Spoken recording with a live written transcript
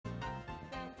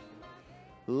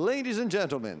Ladies and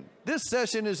gentlemen, this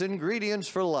session is Ingredients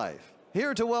for Life.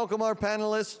 Here to welcome our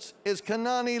panelists is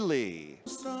Kanani Lee.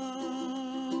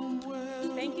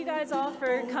 Thank you guys all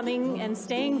for coming and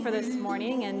staying for this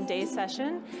morning and day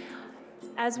session.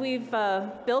 As we've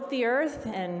built the earth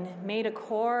and made a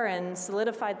core and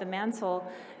solidified the mantle,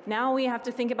 now we have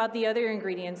to think about the other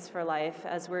ingredients for life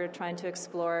as we're trying to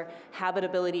explore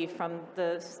habitability from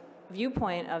the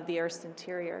viewpoint of the Earth's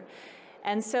interior.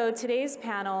 And so today's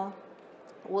panel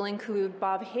will include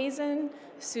Bob Hazen,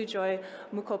 Sujoy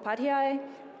Mukhopadhyay,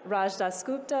 Raj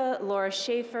Dasgupta, Laura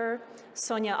Schaefer,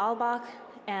 Sonia Albach,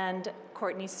 and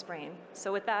Courtney Sprain.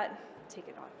 So with that, take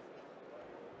it on.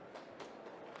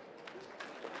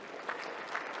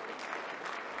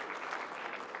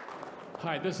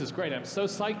 Hi, this is great. I'm so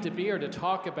psyched to be here to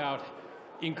talk about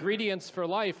ingredients for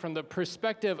life from the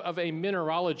perspective of a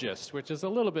mineralogist, which is a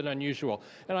little bit unusual.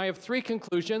 And I have three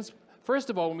conclusions.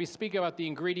 First of all, when we speak about the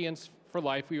ingredients for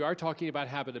life, we are talking about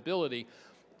habitability.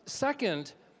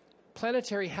 Second,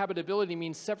 planetary habitability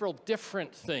means several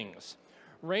different things,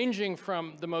 ranging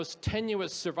from the most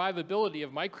tenuous survivability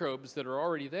of microbes that are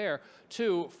already there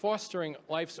to fostering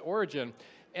life's origin.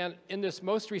 And in this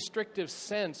most restrictive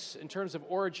sense, in terms of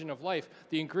origin of life,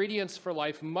 the ingredients for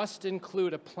life must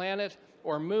include a planet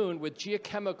or moon with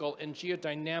geochemical and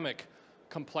geodynamic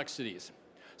complexities.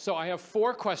 So I have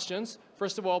four questions.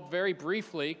 First of all, very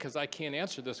briefly, because I can't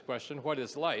answer this question, what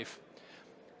is life?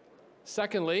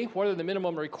 Secondly, what are the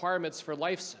minimum requirements for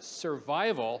life's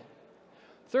survival?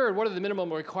 Third, what are the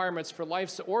minimum requirements for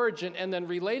life's origin? And then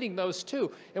relating those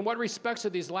two. In what respects are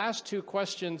these last two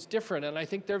questions different? And I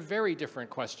think they're very different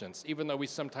questions, even though we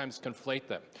sometimes conflate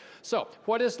them. So,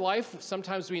 what is life?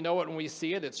 Sometimes we know it when we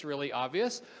see it. It's really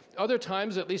obvious. Other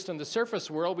times, at least in the surface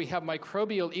world, we have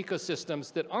microbial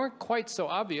ecosystems that aren't quite so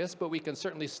obvious, but we can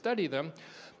certainly study them.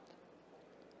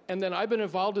 And then I've been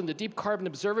involved in the Deep Carbon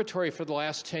Observatory for the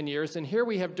last 10 years, and here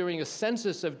we have doing a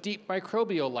census of deep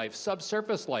microbial life,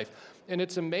 subsurface life. And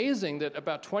it's amazing that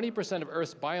about 20% of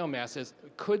Earth's biomass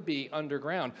could be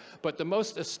underground. But the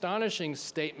most astonishing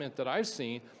statement that I've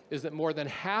seen is that more than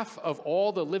half of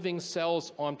all the living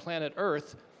cells on planet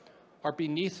Earth are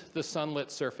beneath the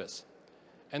sunlit surface.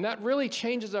 And that really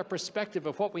changes our perspective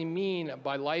of what we mean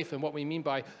by life and what we mean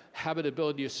by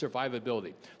habitability or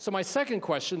survivability. So my second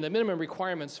question, the minimum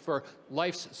requirements for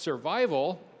life's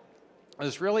survival,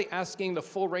 is really asking the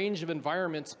full range of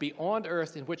environments beyond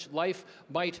Earth in which life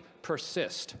might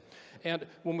persist. And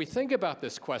when we think about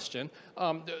this question,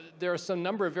 there are some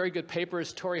number of very good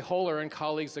papers. Tori Holer and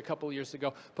colleagues a couple of years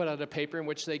ago put out a paper in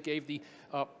which they gave the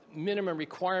minimum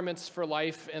requirements for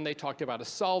life, and they talked about a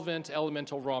solvent,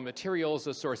 elemental raw materials,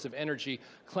 a source of energy,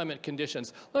 clement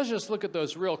conditions. Let's just look at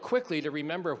those real quickly to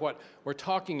remember what we're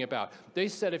talking about. They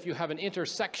said if you have an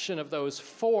intersection of those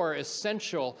four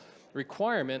essential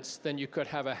requirements, then you could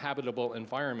have a habitable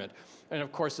environment. And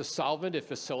of course, a solvent, it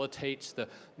facilitates the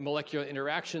molecular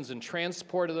interactions and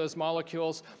transport of those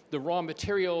molecules. The raw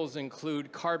materials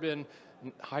include carbon,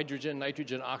 hydrogen,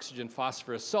 nitrogen, oxygen,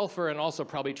 phosphorus, sulfur, and also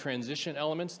probably transition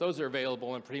elements. Those are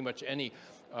available on pretty much any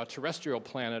terrestrial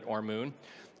planet or moon.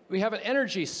 We have an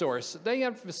energy source. They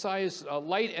emphasize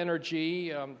light energy,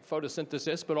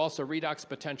 photosynthesis, but also redox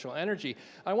potential energy.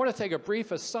 I want to take a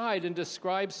brief aside and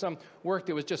describe some work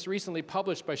that was just recently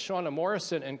published by Shauna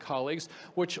Morrison and colleagues,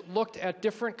 which looked at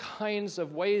different kinds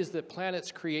of ways that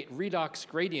planets create redox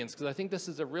gradients, because I think this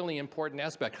is a really important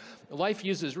aspect. Life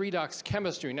uses redox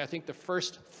chemistry, and I think the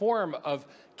first form of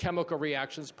chemical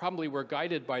reactions probably were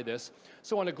guided by this.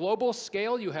 So on a global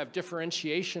scale, you have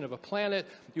differentiation of a planet,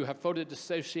 you have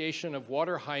photodissociation of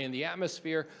water high in the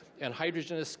atmosphere, and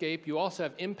hydrogen escape. You also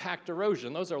have impact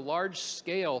erosion. Those are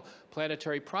large-scale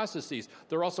planetary processes.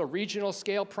 There are also regional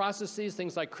scale processes,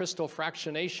 things like crystal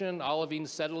fractionation, olivine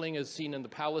settling as seen in the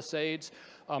Palisades.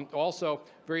 Also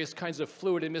various kinds of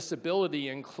fluid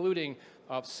immiscibility, including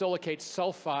silicate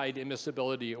sulfide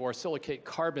immiscibility or silicate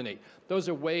carbonate. Those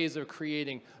are ways of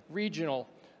creating regional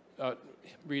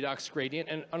redox gradient.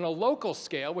 And on a local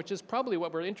scale, which is probably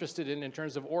what we're interested in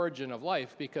terms of origin of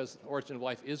life, because origin of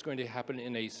life is going to happen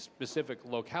in a specific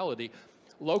locality,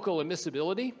 local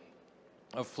immiscibility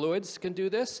of fluids can do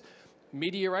this.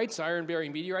 Meteorites,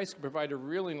 iron-bearing meteorites, can provide a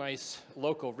really nice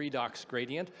local redox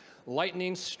gradient.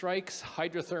 Lightning strikes,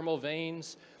 hydrothermal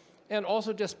veins, and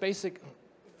also just basic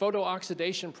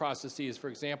photooxidation processes, for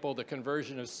example, the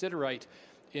conversion of siderite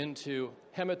into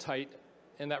hematite,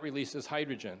 and that releases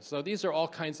hydrogen. So these are all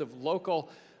kinds of local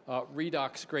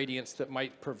redox gradients that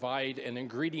might provide an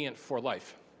ingredient for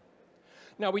life.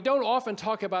 Now, we don't often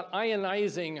talk about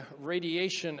ionizing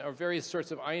radiation or various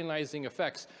sorts of ionizing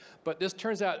effects, but this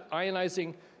turns out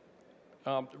ionizing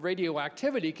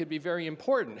radioactivity could be very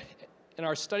important. In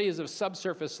our studies of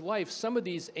subsurface life, some of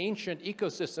these ancient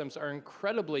ecosystems are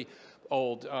incredibly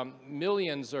old,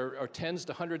 millions or tens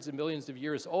to hundreds of millions of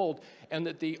years old, and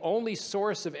that the only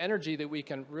source of energy that we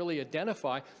can really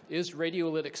identify is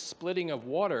radiolytic splitting of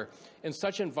water. In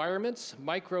such environments,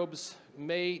 microbes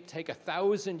may take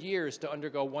 1,000 years to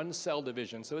undergo one cell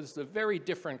division. So it's a very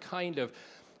different kind of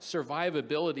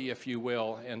survivability, if you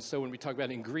will. And so when we talk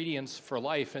about ingredients for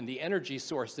life and the energy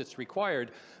source that's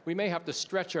required, we may have to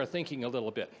stretch our thinking a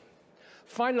little bit.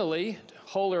 Finally,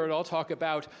 Holler and I'll talk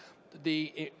about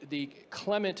the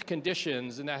clement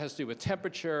conditions, and that has to do with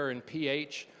temperature and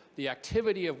pH, the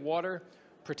activity of water,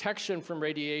 protection from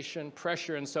radiation,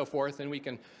 pressure, and so forth, and we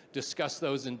can discuss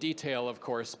those in detail, of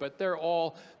course, but they're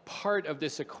all part of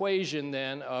this equation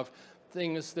then of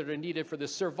things that are needed for the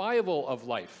survival of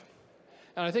life.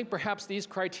 And I think perhaps these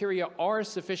criteria are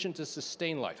sufficient to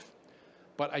sustain life,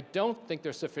 but I don't think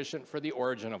they're sufficient for the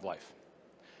origin of life.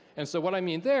 And so what I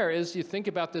mean there is you think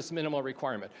about this minimal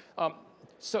requirement.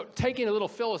 So taking a little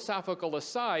philosophical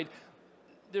aside,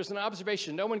 there's an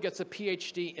observation. No one gets a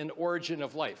PhD in origin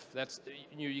of life. That's,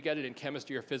 you get it in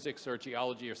chemistry or physics or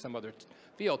geology or some other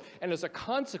field. And as a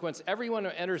consequence, everyone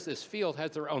who enters this field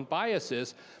has their own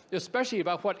biases, especially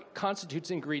about what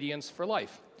constitutes ingredients for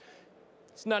life.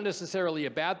 It's not necessarily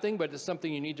a bad thing, but it's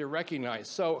something you need to recognize.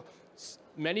 So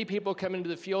many people come into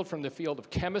the field from the field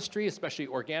of chemistry, especially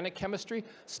organic chemistry.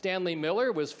 Stanley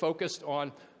Miller was focused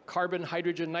on carbon,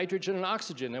 hydrogen, nitrogen, and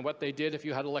oxygen, and what they did if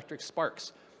you had electric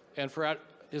sparks. And for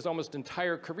his almost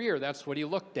entire career, that's what he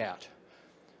looked at.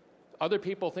 Other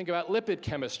people think about lipid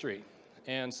chemistry.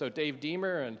 And so Dave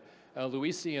Deemer and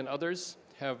Luisi and others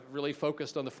have really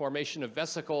focused on the formation of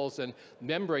vesicles and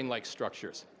membrane-like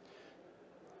structures.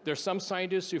 There's some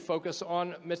scientists who focus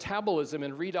on metabolism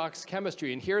and redox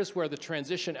chemistry, and here's where the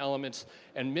transition elements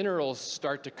and minerals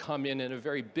start to come in a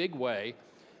very big way.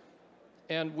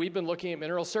 And we've been looking at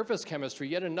mineral surface chemistry,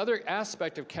 yet another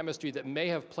aspect of chemistry that may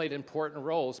have played important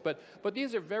roles, but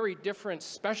these are very different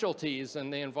specialties,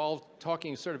 and they involve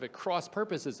talking sort of at cross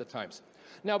purposes at times.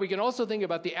 Now, we can also think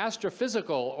about the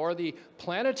astrophysical or the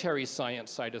planetary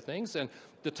science side of things, and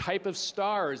the type of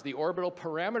stars, the orbital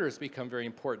parameters become very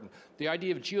important. The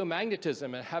idea of geomagnetism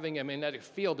and having a magnetic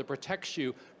field that protects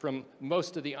you from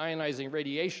most of the ionizing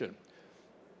radiation.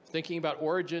 Thinking about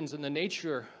origins and the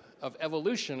nature of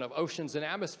evolution of oceans and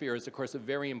atmospheres, of course, a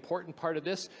very important part of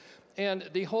this. And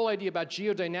the whole idea about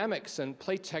geodynamics and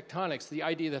plate tectonics, the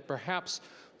idea that perhaps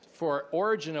for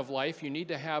origin of life, you need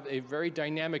to have a very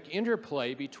dynamic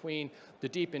interplay between the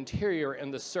deep interior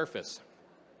and the surface.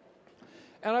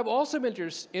 And I've also been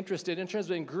interested in terms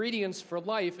of ingredients for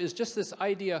life is just this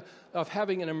idea of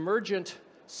having an emergent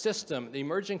system, the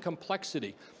emergent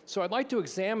complexity. So I'd like to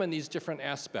examine these different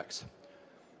aspects.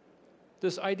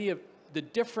 This idea of the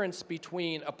difference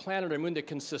between a planet or moon that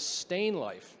can sustain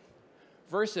life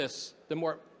versus the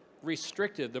more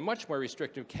restrictive, the much more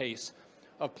restrictive case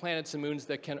of planets and moons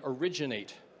that can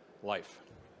originate life.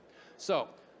 So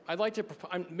I'd like to,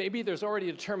 maybe there's already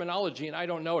a terminology and I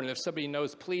don't know it, and if somebody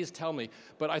knows, please tell me.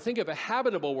 But I think of a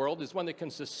habitable world as one that can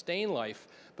sustain life,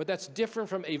 but that's different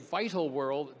from a vital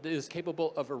world that is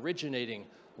capable of originating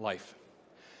life.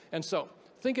 And so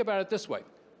think about it this way.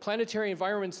 Planetary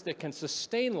environments that can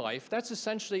sustain life, that's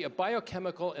essentially a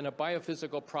biochemical and a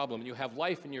biophysical problem. You have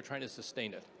life and you're trying to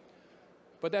sustain it.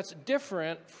 But that's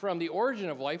different from the origin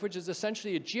of life, which is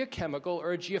essentially a geochemical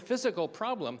or a geophysical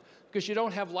problem because you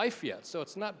don't have life yet. So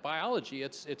it's not biology,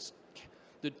 it's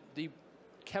the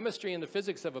chemistry and the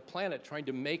physics of a planet trying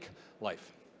to make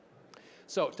life.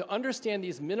 So to understand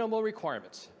these minimal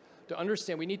requirements,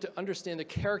 we need to understand the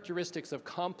characteristics of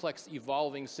complex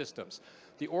evolving systems.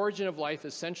 The origin of life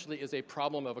essentially is a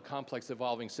problem of a complex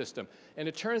evolving system. And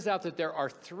it turns out that there are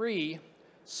 3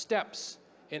 steps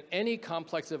in any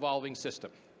complex evolving system.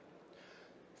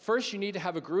 First, you need to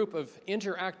have a group of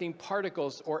interacting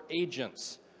particles or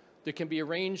agents that can be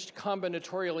arranged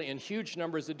combinatorially in huge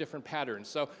numbers of different patterns.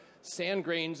 So sand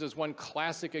grains is one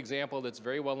classic example that's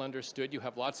very well understood. You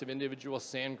have lots of individual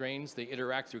sand grains. They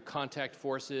interact through contact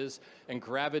forces and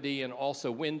gravity and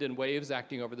also wind and waves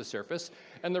acting over the surface.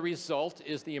 And the result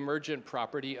is the emergent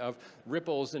property of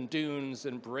ripples and dunes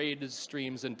and braided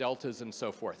streams and deltas and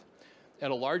so forth.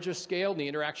 At a larger scale, the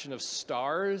interaction of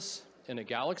stars in a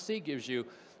galaxy gives you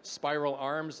spiral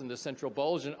arms in the central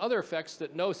bulge and other effects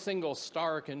that no single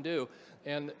star can do.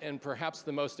 And perhaps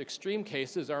the most extreme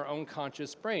case is our own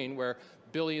conscious brain, where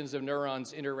billions of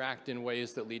neurons interact in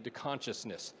ways that lead to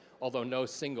consciousness, although no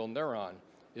single neuron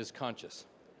is conscious.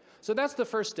 So that's the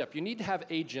first step. You need to have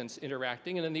agents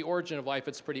interacting, and in the origin of life,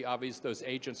 it's pretty obvious those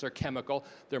agents are chemical,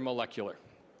 they're molecular.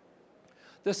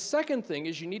 The second thing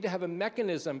is you need to have a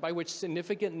mechanism by which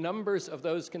significant numbers of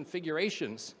those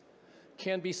configurations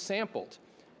can be sampled.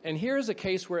 And here's a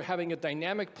case where having a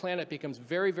dynamic planet becomes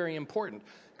very, very important,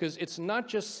 because it's not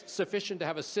just sufficient to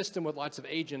have a system with lots of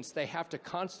agents. They have to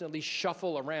constantly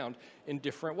shuffle around in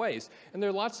different ways. And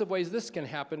there are lots of ways this can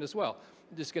happen as well.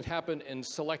 This can happen in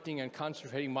selecting and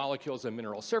concentrating molecules on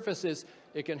mineral surfaces.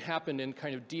 It can happen in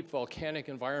kind of deep volcanic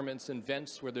environments and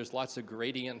vents where there's lots of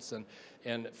gradients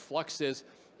and fluxes.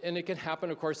 And it can happen,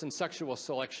 of course, in sexual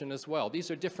selection as well. These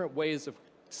are different ways of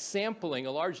sampling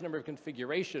a large number of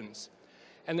configurations.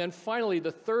 And then finally,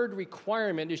 the third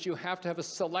requirement is you have to have a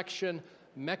selection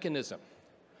mechanism.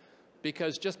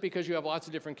 Because just because you have lots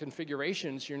of different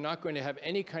configurations, you're not going to have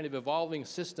any kind of evolving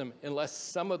system unless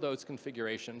some of those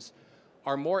configurations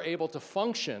are more able to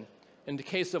function. In the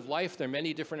case of life, there are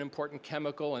many different important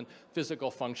chemical and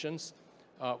physical functions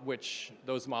which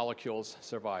those molecules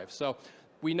survive. So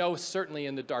we know certainly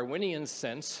in the Darwinian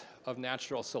sense of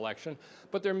natural selection,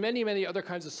 but there are many, many other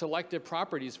kinds of selective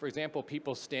properties. For example,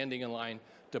 people standing in line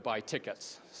to buy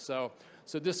tickets. So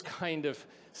this kind of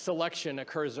selection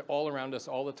occurs all around us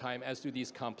all the time, as do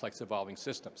these complex evolving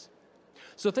systems.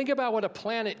 So think about what a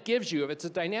planet gives you. If it's a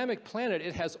dynamic planet,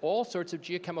 it has all sorts of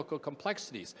geochemical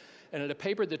complexities. And in a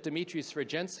paper that Dmitry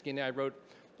Svrjensky and I wrote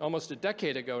almost a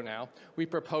decade ago now, we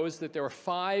proposed that there were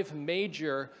 5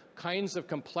 major kinds of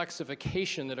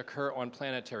complexification that occur on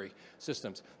planetary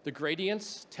systems. The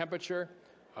gradients, temperature,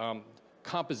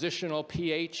 compositional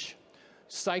pH,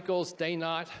 cycles,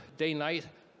 day-night,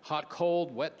 hot,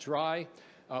 cold, wet, dry.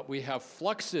 We have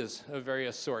fluxes of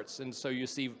various sorts. And so you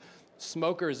see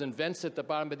smokers and vents at the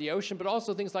bottom of the ocean, but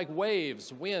also things like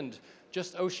waves, wind,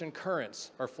 just ocean currents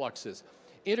are fluxes.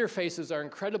 Interfaces are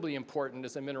incredibly important.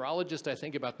 As a mineralogist, I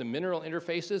think about the mineral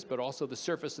interfaces, but also the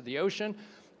surface of the ocean.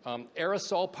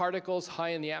 Aerosol particles high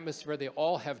in the atmosphere, they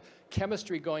all have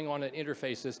chemistry going on in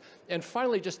interfaces. And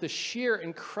finally, just the sheer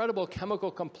incredible chemical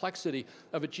complexity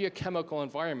of a geochemical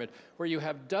environment where you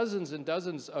have dozens and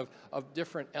dozens of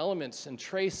different elements and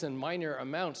trace and minor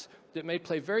amounts that may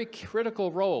play very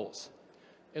critical roles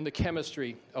in the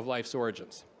chemistry of life's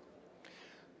origins.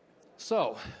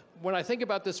 So when I think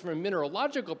about this from a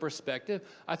mineralogical perspective,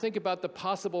 I think about the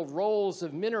possible roles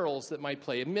of minerals that might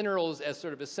play, minerals as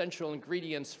sort of essential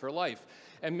ingredients for life.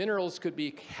 And minerals could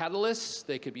be catalysts,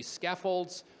 they could be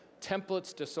scaffolds,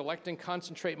 templates to select and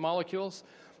concentrate molecules,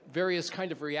 various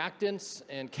kind of reactants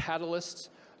and catalysts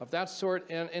of that sort,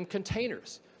 and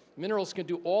containers. Minerals can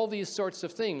do all these sorts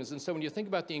of things. And so when you think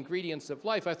about the ingredients of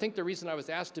life, I think the reason I was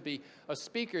asked to be a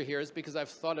speaker here is because I've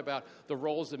thought about the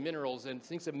roles of minerals and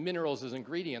things of minerals as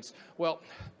ingredients. Well,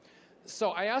 so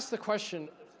I asked the question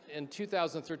in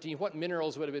 2013, what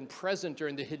minerals would have been present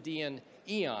during the Hadean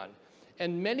eon?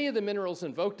 And many of the minerals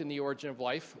invoked in the origin of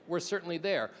life were certainly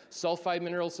there. Sulfide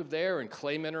minerals are there, and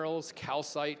clay minerals,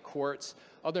 calcite, quartz,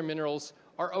 other minerals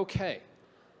are okay.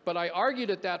 But I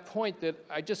argued at that point that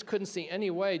I just couldn't see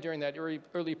any way during that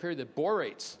early period that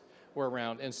borates were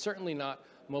around, and certainly not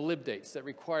molybdates that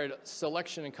required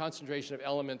selection and concentration of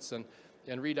elements and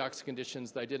redox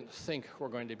conditions that I didn't think were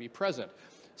going to be present.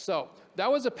 So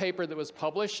that was a paper that was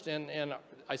published, and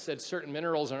I said certain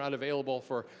minerals are not available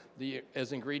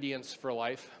as ingredients for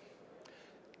life.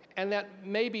 And that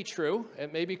may be true,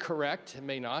 it may be correct, it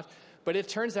may not, but it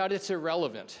turns out it's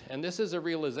irrelevant. And this is a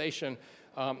realization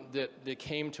that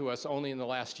came to us only in the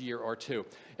last year or two.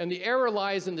 And the error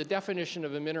lies in the definition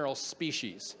of a mineral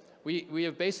species. We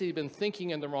have basically been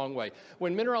thinking in the wrong way.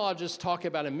 When mineralogists talk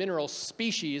about a mineral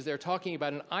species, they're talking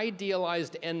about an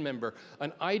idealized end member,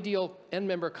 an ideal end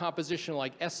member composition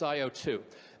like SiO2,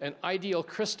 an ideal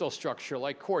crystal structure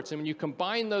like quartz. And when you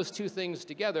combine those two things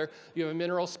together, you have a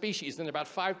mineral species. And about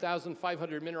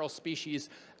 5,500 mineral species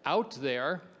out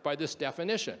there by this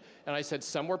definition. And I said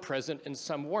some were present and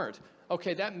some weren't.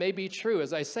 Okay, that may be true,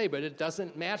 as I say, but it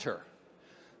doesn't matter.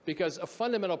 Because a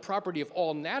fundamental property of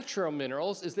all natural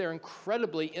minerals is they're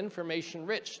incredibly information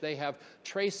rich. They have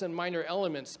trace and minor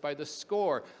elements by the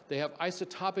score. They have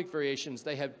isotopic variations.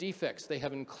 They have defects. They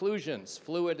have inclusions,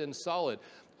 fluid and solid.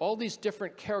 All these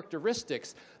different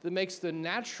characteristics that makes the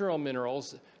natural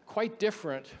minerals quite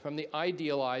different from the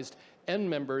idealized end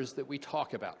members that we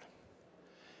talk about.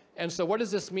 And so what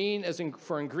does this mean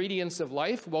for ingredients of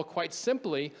life? Well, quite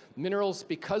simply, minerals,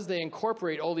 because they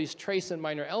incorporate all these trace and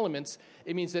minor elements,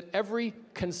 it means that every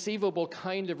conceivable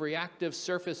kind of reactive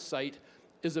surface site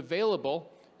is available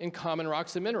in common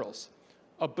rocks and minerals.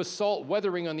 A basalt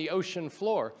weathering on the ocean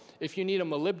floor. If you need a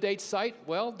molybdate site,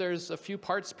 well, there's a few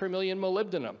parts per million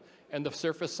molybdenum, and the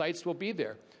surface sites will be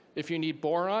there. If you need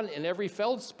boron, in every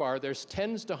feldspar, there's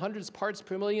tens to hundreds parts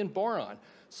per million boron.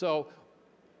 So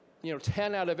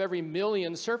 10 out of every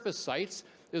million surface sites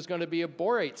is going to be a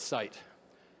borate site.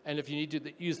 And if you need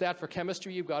to use that for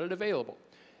chemistry, you've got it available.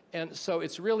 And so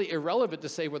it's really irrelevant to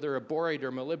say whether a borate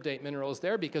or molybdate mineral is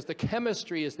there because the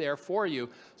chemistry is there for you,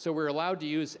 so we're allowed to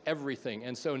use everything.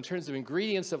 And so in terms of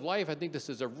ingredients of life, I think this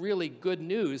is a really good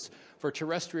news for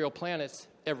terrestrial planets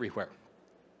everywhere.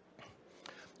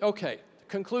 Okay,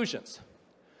 conclusions.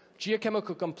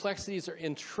 Geochemical complexities are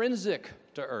intrinsic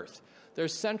to Earth. They're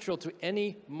central to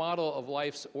any model of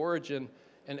life's origin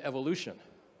and evolution.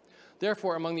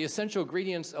 Therefore, among the essential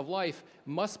ingredients of life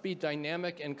must be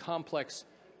dynamic and complex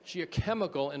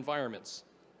geochemical environments.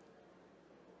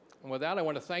 And with that, I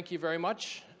want to thank you very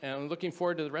much, and I'm looking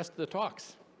forward to the rest of the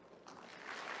talks.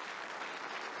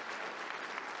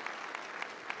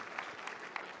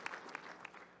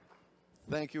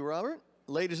 Thank you, Robert.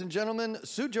 Ladies and gentlemen,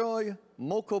 Sujoy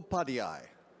Mukhopadhyay.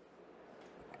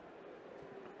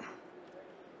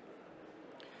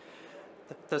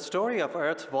 The story of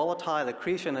Earth's volatile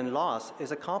accretion and loss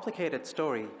is a complicated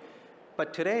story,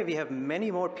 but today we have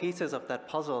many more pieces of that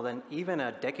puzzle than even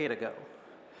a decade ago.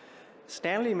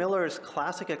 Stanley Miller's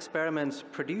classic experiments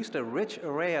produced a rich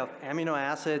array of amino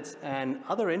acids and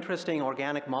other interesting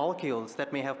organic molecules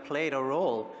that may have played a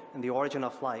role in the origin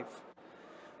of life.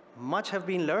 Much have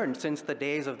been learned since the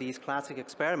days of these classic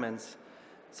experiments,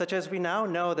 such as we now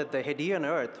know that the Hadean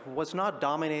Earth was not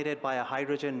dominated by a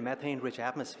hydrogen methane-rich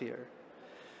atmosphere.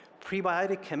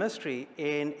 Prebiotic chemistry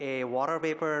in a water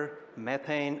vapor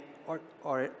methane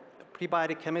or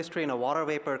prebiotic chemistry in a water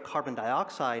vapor carbon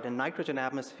dioxide and nitrogen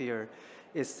atmosphere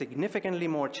is significantly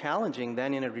more challenging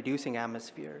than in a reducing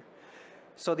atmosphere.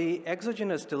 So the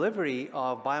exogenous delivery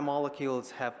of biomolecules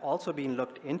have also been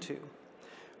looked into.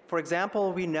 For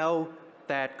example, we know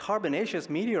that carbonaceous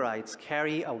meteorites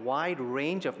carry a wide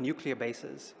range of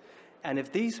nucleobases. And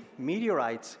if these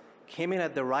meteorites came in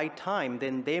at the right time,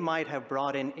 then they might have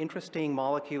brought in interesting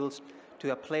molecules to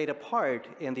have played a part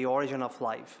in the origin of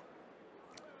life.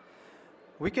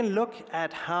 We can look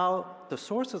at how the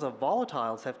sources of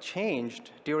volatiles have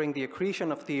changed during the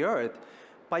accretion of the Earth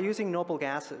by using noble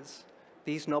gases.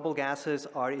 These noble gases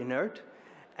are inert,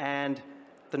 and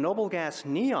the noble gas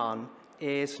neon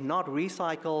is not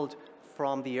recycled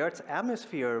from the Earth's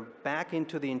atmosphere back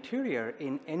into the interior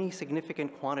in any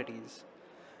significant quantities.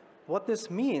 What this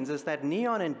means is that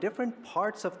neon in different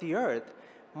parts of the Earth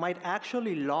might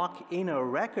actually lock in a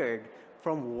record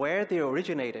from where they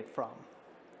originated from.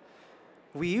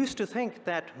 We used to think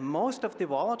that most of the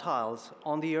volatiles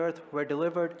on the Earth were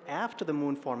delivered after the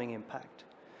moon-forming impact,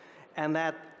 and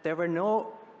that there were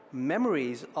no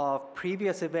memories of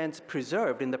previous events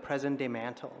preserved in the present-day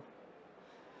mantle.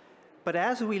 But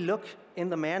as we look in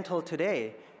the mantle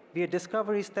today, we have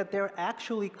discoveries that there are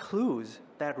actually clues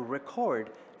that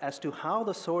record as to how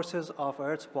the sources of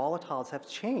Earth's volatiles have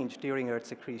changed during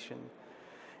Earth's accretion.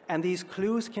 And these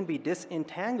clues can be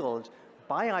disentangled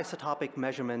by isotopic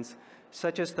measurements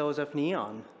such as those of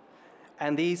neon.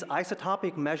 And these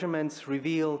isotopic measurements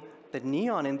reveal that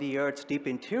neon in the Earth's deep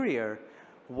interior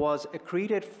was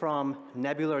accreted from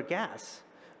nebular gas,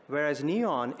 whereas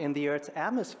neon in the Earth's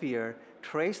atmosphere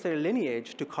trace their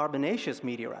lineage to carbonaceous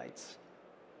meteorites.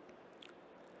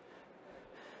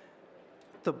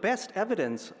 The best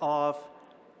evidence of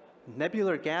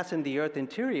nebular gas in the Earth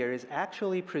interior is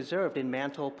actually preserved in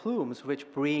mantle plumes,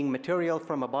 which bring material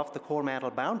from above the core mantle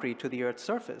boundary to the Earth's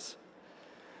surface.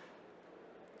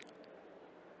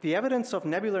 The evidence of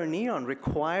nebular neon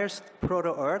requires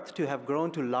proto-Earth to have grown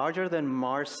to larger than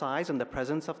Mars size in the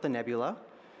presence of the nebula,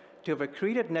 to have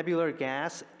accreted nebular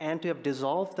gas, and to have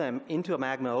dissolved them into a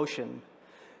magma ocean.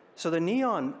 So the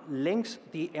neon links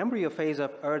the embryo phase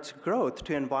of Earth's growth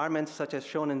to environments such as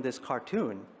shown in this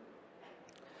cartoon.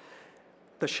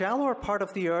 The shallower part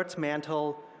of the Earth's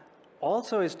mantle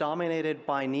also is dominated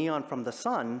by neon from the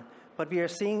sun, but we are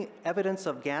seeing evidence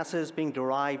of gases being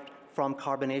derived from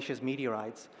carbonaceous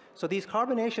meteorites. So these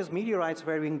carbonaceous meteorites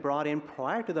were being brought in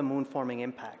prior to the moon-forming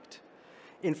impact.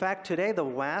 In fact, today the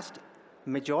vast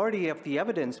majority of the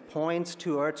evidence points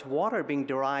to Earth's water being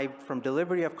derived from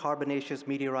delivery of carbonaceous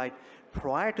meteorite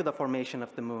prior to the formation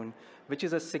of the moon, which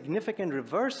is a significant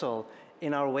reversal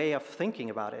in our way of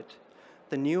thinking about it.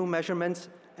 The new measurements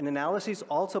and analyses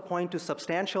also point to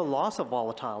substantial loss of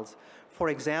volatiles. For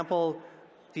example,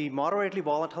 the moderately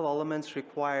volatile elements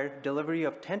require delivery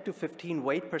of 10 to 15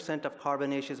 weight% of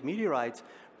carbonaceous meteorites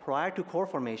prior to core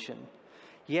formation.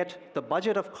 Yet the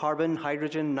budget of carbon,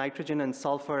 hydrogen, nitrogen, and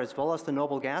sulfur, as well as the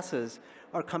noble gases,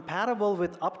 are compatible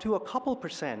with up to a couple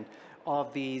 %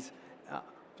 of these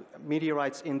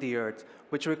meteorites in the Earth,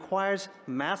 which requires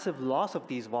massive loss of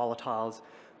these volatiles.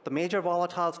 The major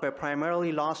volatiles were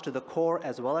primarily lost to the core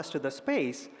as well as to the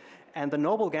space, and the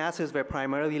noble gases were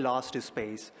primarily lost to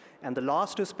space. And the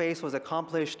loss to space was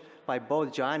accomplished by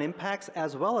both giant impacts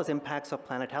as well as impacts of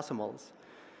planetesimals.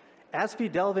 As we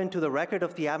delve into the record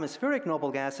of the atmospheric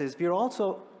noble gases, we are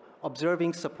also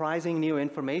observing surprising new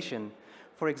information.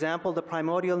 For example, the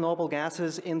primordial noble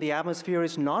gases in the atmosphere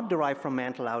is not derived from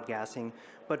mantle outgassing,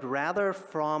 but rather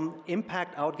from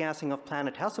impact outgassing of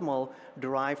planetesimal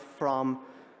derived from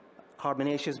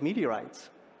carbonaceous meteorites.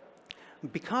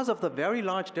 Because of the very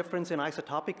large difference in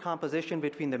isotopic composition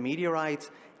between the meteorites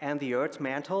and the Earth's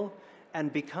mantle,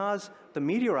 and because the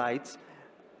meteorites,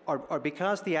 or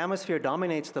because the atmosphere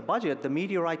dominates the budget, the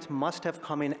meteorites must have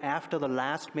come in after the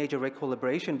last major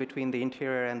equilibration between the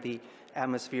interior and the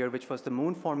atmosphere, which was the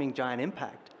moon-forming giant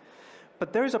impact.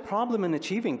 But there is a problem in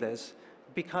achieving this,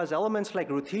 because elements like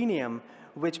ruthenium,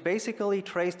 which basically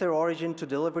trace their origin to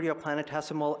delivery of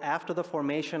planetesimal after the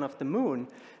formation of the moon,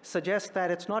 suggest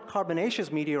that it's not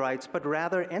carbonaceous meteorites, but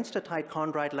rather enstatite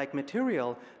chondrite-like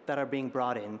material that are being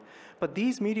brought in. But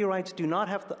these meteorites do not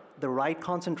have the right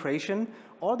concentration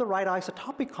or the right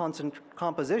isotopic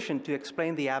composition to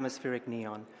explain the atmospheric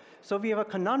neon. So we have a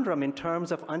conundrum in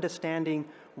terms of understanding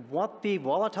what the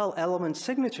volatile element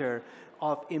signature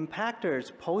of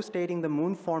impactors post-dating the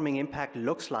moon-forming impact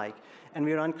looks like. And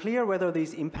we are unclear whether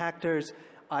these impactors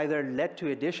either led to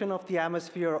addition of the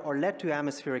atmosphere or led to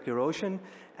atmospheric erosion,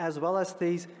 as well as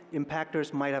these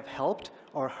impactors might have helped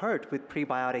or hurt with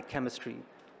prebiotic chemistry.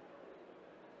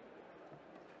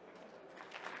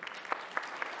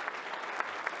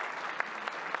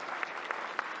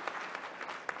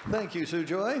 Thank you,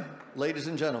 Sujoy. Ladies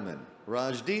and gentlemen,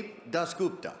 Rajdeep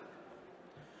Dasgupta.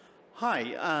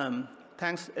 Hi,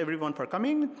 thanks everyone for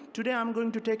coming. Today I'm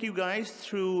going to take you guys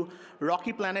through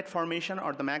rocky planet formation,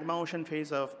 or the magma ocean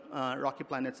phase of rocky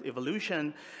planet's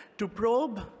evolution, to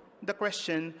probe the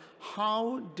question,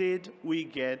 how did we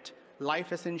get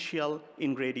life essential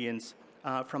ingredients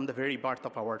from the very birth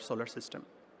of our solar system?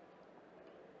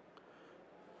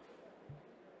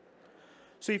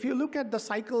 So if you look at the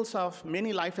cycles of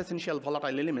many life-essential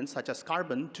volatile elements, such as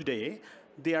carbon today,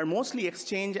 they are mostly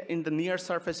exchanged in the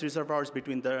near-surface reservoirs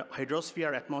between the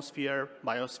hydrosphere, atmosphere,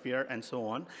 biosphere, and so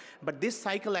on. But this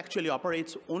cycle actually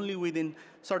operates only within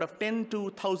sort of 10 to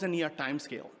 1,000-year time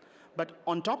scale. But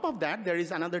on top of that, there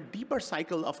is another deeper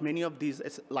cycle of many of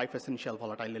these life-essential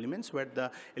volatile elements, where the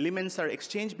elements are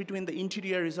exchanged between the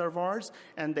interior reservoirs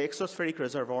and the exospheric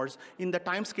reservoirs in the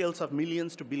timescales of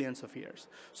millions to billions of years.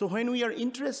 So when we are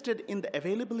interested in the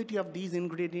availability of these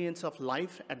ingredients of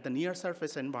life at the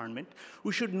near-surface environment,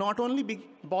 we should not only be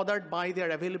bothered by their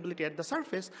availability at the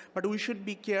surface, but we should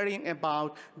be caring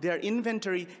about their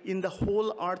inventory in the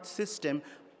whole Earth system,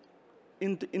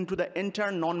 into the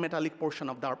entire non-metallic portion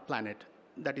of the planet,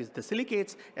 that is the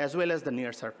silicates as well as the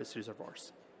near-surface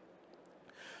reservoirs.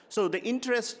 So the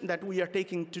interest that we are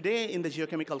taking today in the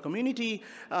geochemical community,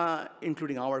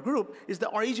 including our group, is the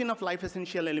origin of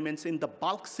life-essential elements in the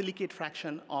bulk silicate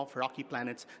fraction of rocky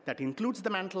planets. That includes the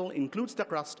mantle, includes the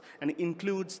crust, and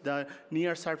includes the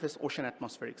near-surface ocean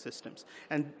atmospheric systems.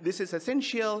 And this is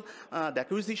essential. The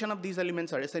acquisition of these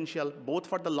elements are essential both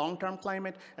for the long-term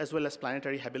climate as well as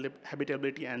planetary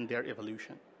habitability and their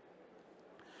evolution.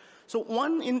 So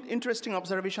one interesting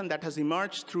observation that has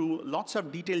emerged through lots of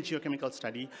detailed geochemical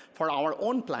study for our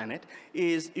own planet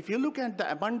is, if you look at the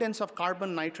abundance of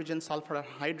carbon, nitrogen, sulfur, and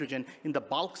hydrogen in the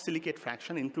bulk silicate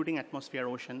fraction, including atmosphere,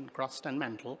 ocean, crust, and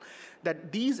mantle,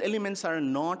 that these elements are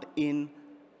not in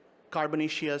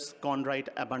carbonaceous chondrite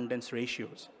abundance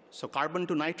ratios. So carbon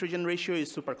to nitrogen ratio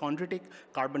is superchondritic,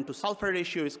 carbon to sulfur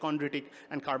ratio is chondritic,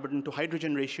 and carbon to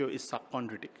hydrogen ratio is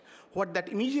subchondritic. What that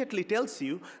immediately tells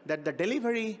you that the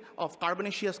delivery of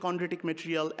carbonaceous chondritic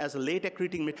material as a late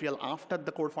accreting material after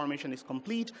the core formation is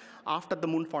complete, after the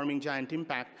moon-forming giant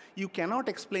impact, you cannot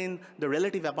explain the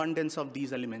relative abundance of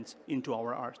these elements into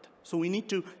our Earth. So we need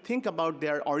to think about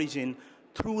their origin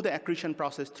through the accretion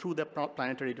process, through the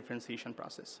planetary differentiation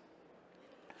process.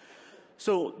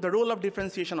 So the role of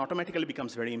differentiation automatically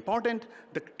becomes very important.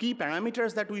 The key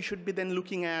parameters that we should be then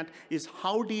looking at is,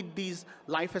 how did these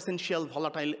life-essential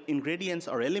volatile ingredients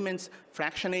or elements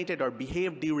fractionated or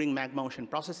behave during magma ocean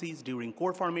processes, during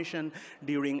core formation,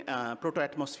 during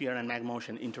proto-atmosphere and magma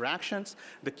ocean interactions.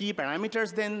 The key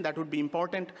parameters then that would be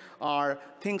important are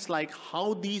things like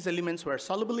how these elements were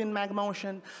soluble in magma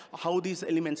ocean, how these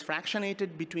elements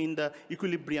fractionated between the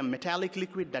equilibrium metallic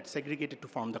liquid that segregated to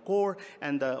form the core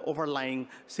and the overlying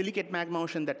silicate magma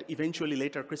ocean that eventually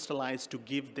later crystallized to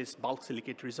give this bulk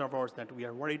silicate reservoirs that we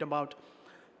are worried about.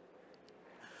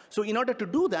 So in order to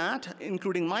do that,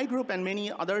 including my group and many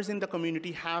others in the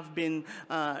community have been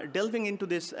delving into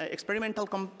this experimental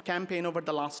campaign over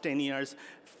the last 10 years,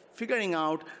 figuring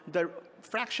out the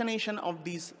fractionation of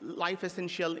these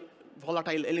life-essential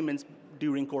volatile elements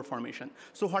during core formation.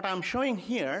 So what I'm showing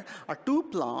here are two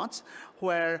plots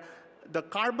where the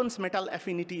carbon's metal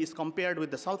affinity is compared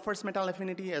with the sulfur's metal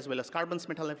affinity, as well as carbon's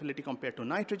metal affinity compared to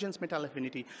nitrogen's metal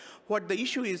affinity. What the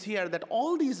issue is here that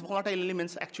all these volatile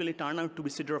elements actually turn out to be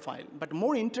siderophile. But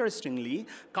more interestingly,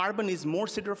 carbon is more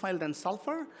siderophile than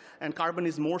sulfur, and carbon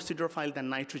is more siderophile than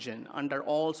nitrogen under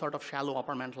all sort of shallow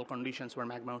upper mantle conditions where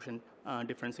magma ocean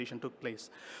differentiation took place.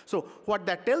 So what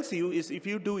that tells you is if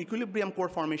you do equilibrium core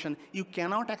formation, you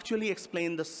cannot actually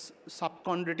explain the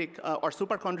subchondritic or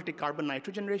superchondritic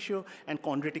carbon-nitrogen ratio and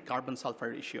chondritic carbon-sulfur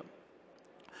ratio.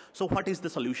 So what is the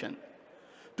solution?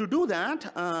 To do that,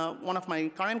 one of my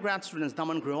current grad students,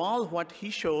 Daman Grewal, what he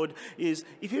showed is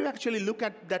if you actually look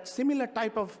at that similar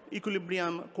type of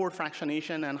equilibrium core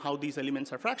fractionation and how these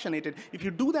elements are fractionated, if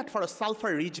you do that for a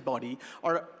sulfur-rich body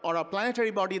or a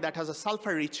planetary body that has a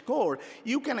sulfur-rich core,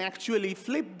 you can actually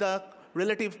flip the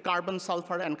relative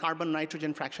carbon-sulfur and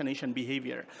carbon-nitrogen fractionation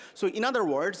behavior. So in other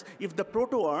words, if the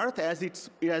proto-Earth, as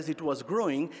it was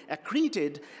growing,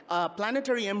 accreted a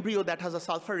planetary embryo that has a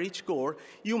sulfur-rich core,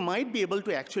 you might be able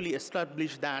to actually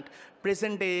establish that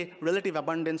present-day relative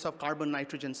abundance of carbon,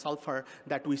 nitrogen, sulfur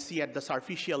that we see at the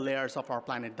superficial layers of our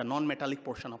planet, the non-metallic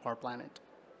portion of our planet.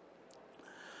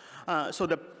 So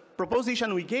the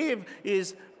proposition we gave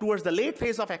is towards the late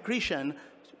phase of accretion,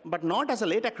 but not as a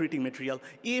late accreting material.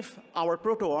 If our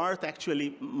proto-Earth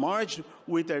actually merged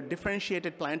with a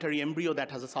differentiated planetary embryo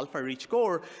that has a sulfur-rich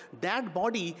core, that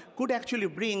body could actually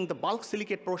bring the bulk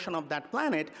silicate portion of that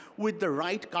planet with the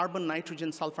right carbon,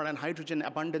 nitrogen, sulfur, and hydrogen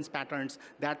abundance patterns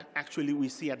that actually we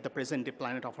see at the present-day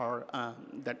planet of our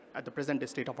at the present-day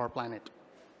state of our planet.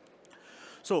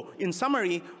 So in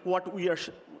summary, what we are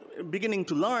beginning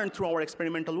to learn through our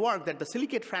experimental work that the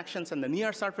silicate fractions and the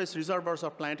near surface reservoirs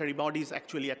of planetary bodies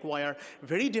actually acquire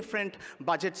very different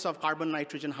budgets of carbon,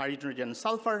 nitrogen, hydrogen,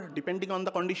 sulfur, depending on the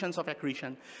conditions of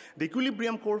accretion. The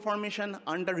equilibrium core formation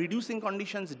under reducing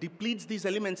conditions depletes these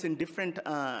elements in different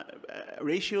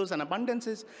ratios and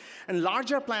abundances. And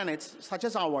larger planets, such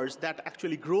as ours, that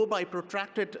actually grow by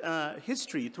protracted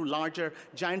history through larger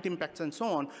giant impacts and so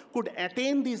on, could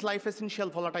attain these life-essential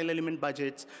volatile element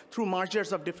budgets through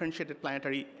mergers of differentiated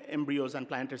planetary embryos and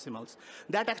planetesimals.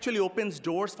 That actually opens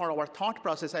doors for our thought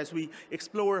process as we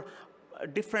explore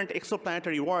different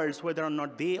exoplanetary worlds, whether or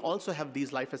not they also have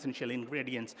these life-essential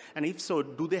ingredients. And if so,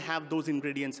 do they have those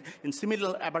ingredients in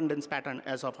similar abundance pattern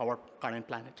as of our current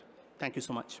planet? Thank you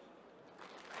so much.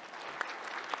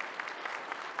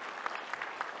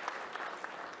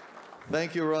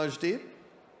 Thank you, Rajdeep.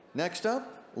 Next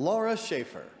up, Laura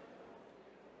Schaefer.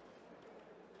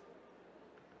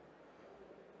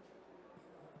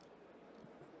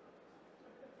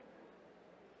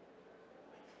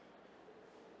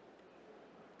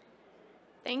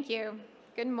 Thank you.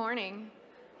 Good morning.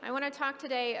 I want to talk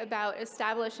today about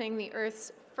establishing the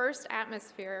Earth's first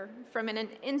atmosphere from an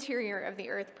interior of the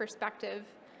Earth perspective.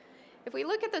 If we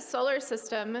look at the solar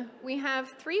system, we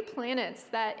have 3 planets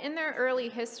that in their early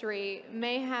history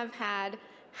may have had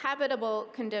habitable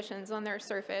conditions on their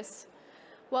surface.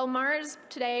 While Mars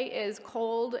today is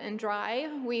cold and dry,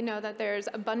 we know that there's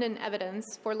abundant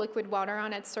evidence for liquid water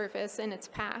on its surface in its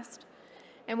past.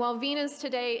 And while Venus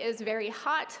today is very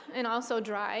hot and also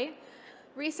dry,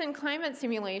 recent climate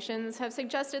simulations have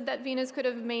suggested that Venus could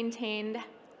have maintained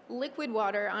liquid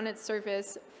water on its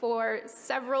surface for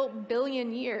several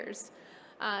billion years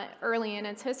early in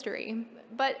its history.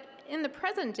 But in the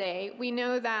present day, we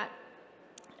know that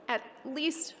at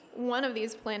least one of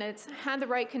these planets had the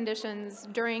right conditions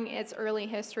during its early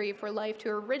history for life to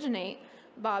originate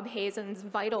Bob Hazen's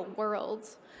vital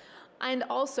worlds, and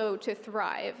also to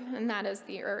thrive, and that is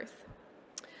the Earth.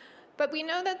 But we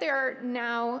know that there are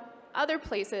now other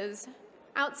places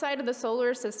outside of the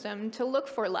solar system to look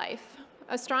for life.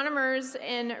 Astronomers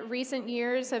in recent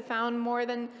years have found more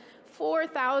than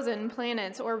 4,000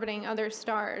 planets orbiting other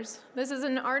stars. This is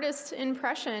an artist's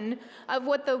impression of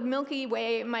what the Milky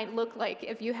Way might look like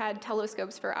if you had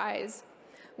telescopes for eyes,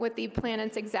 with the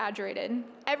planets exaggerated.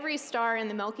 Every star in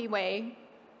the Milky Way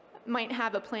might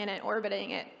have a planet orbiting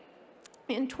it.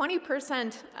 And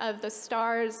 20% of the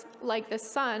stars, like the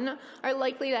sun, are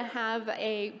likely to have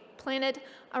a planet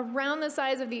around the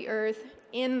size of the Earth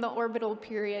in the orbital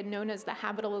period known as the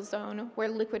habitable zone, where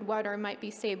liquid water might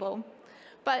be stable.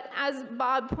 But as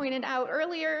Bob pointed out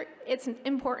earlier, it's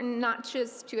important not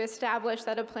just to establish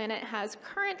that a planet has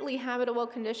currently habitable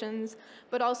conditions,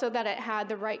 but also that it had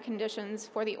the right conditions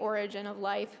for the origin of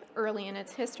life early in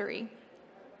its history.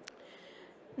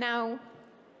 Now,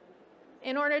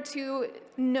 in order to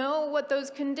know what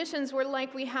those conditions were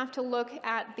like, we have to look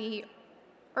at the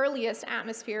earliest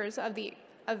atmospheres of the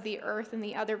Earth and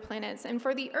the other planets. And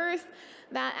for the Earth,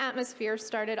 that atmosphere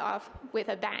started off with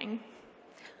a bang.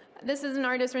 This is an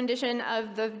artist's rendition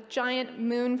of the giant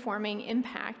moon-forming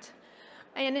impact.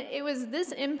 And it was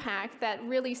this impact that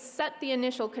really set the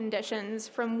initial conditions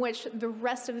from which the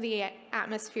rest of the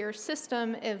atmosphere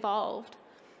system evolved.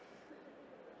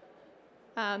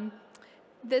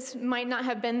 This might not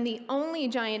have been the only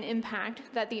giant impact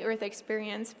that the Earth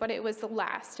experienced, but it was the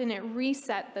last, and it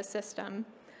reset the system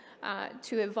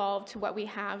to evolve to what we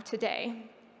have today.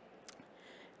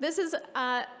 This is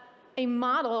a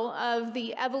model of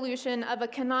the evolution of a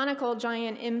canonical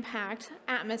giant impact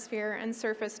atmosphere and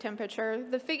surface temperature.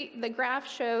 The graph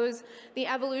shows the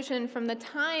evolution from the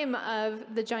time of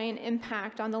the giant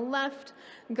impact on the left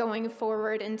going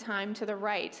forward in time to the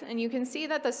right. And you can see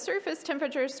that the surface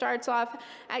temperature starts off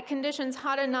at conditions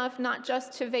hot enough not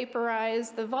just to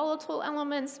vaporize the volatile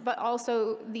elements, but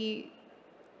also the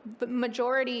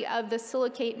majority of the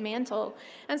silicate mantle.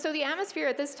 And so the atmosphere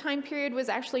at this time period was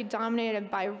actually dominated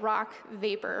by rock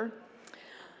vapor.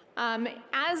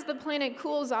 As the planet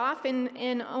cools off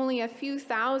in only a few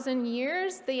thousand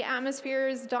years, the atmosphere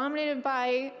is dominated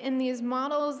by, in these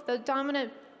models, the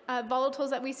dominant volatiles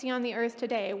that we see on the Earth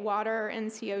today, water and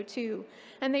CO2.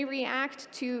 And they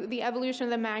react to the evolution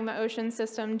of the magma ocean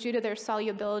system due to their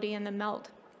solubility in the melt.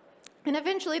 And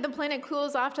eventually the planet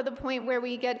cools off to the point where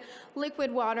we get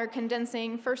liquid water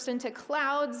condensing first into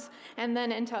clouds and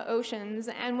then into oceans.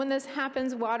 And when this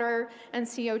happens, water and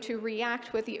CO2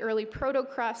 react with the early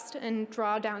protocrust and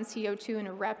draw down CO2 in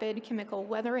a rapid chemical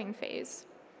weathering phase.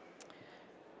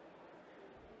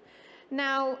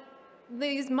 Now,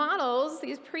 these models,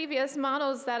 these previous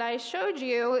models that I showed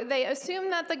you, they assume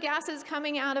that the gases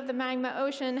coming out of the magma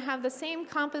ocean have the same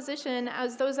composition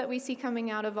as those that we see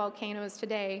coming out of volcanoes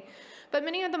today. But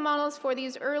many of the models for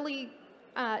these early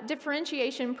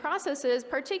differentiation processes,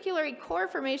 particularly core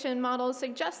formation models,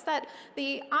 suggest that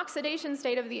the oxidation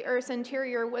state of the Earth's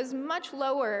interior was much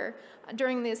lower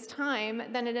during this time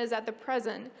than it is at the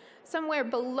present, somewhere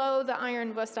below the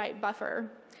iron wustite buffer.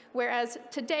 Whereas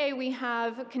today we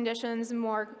have conditions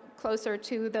more closer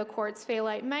to the quartz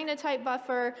phalite magnetite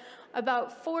buffer,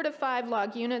 about 4 to 5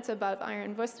 log units above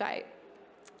iron wustite.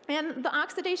 And the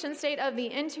oxidation state of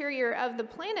the interior of the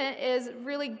planet is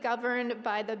really governed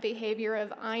by the behavior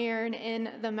of iron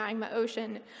in the magma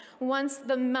ocean. Once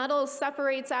the metal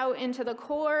separates out into the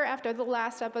core after the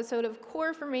last episode of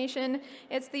core formation,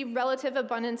 it's the relative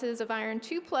abundances of iron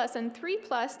 2+ and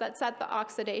 3+ that set the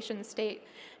oxidation state.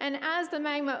 And as the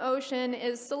magma ocean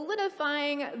is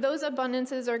solidifying, those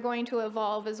abundances are going to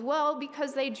evolve as well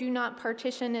because they do not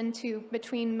partition into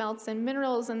between melts and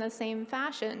minerals in the same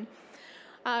fashion.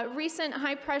 Recent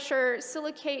high-pressure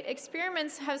silicate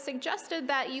experiments have suggested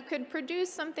that you could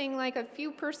produce something like a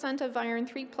few % of iron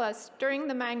 3+ during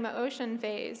the magma ocean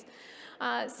phase,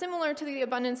 similar to the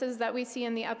abundances that we see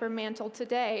in the upper mantle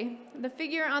today. The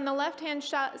figure on the left-hand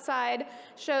side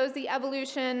shows the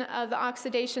evolution of the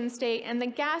oxidation state and the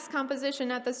gas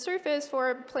composition at the surface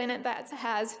for a planet that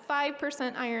has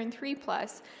 5% iron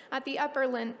 3+ at the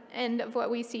upper end of what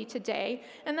we see today.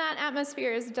 And that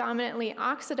atmosphere is dominantly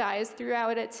oxidized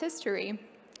throughout its history.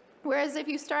 Whereas if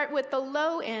you start with the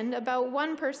low end, about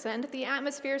 1%, the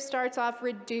atmosphere starts off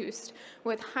reduced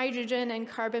with hydrogen and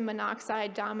carbon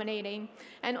monoxide dominating.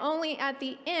 And only at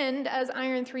the end, as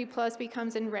iron 3+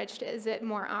 becomes enriched, is it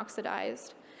more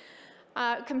oxidized.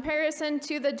 Comparison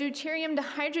to the deuterium to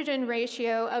hydrogen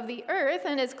ratio of the Earth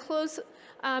and its close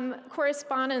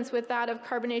correspondence with that of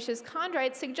carbonaceous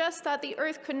chondrite suggests that the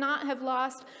Earth could not have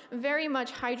lost very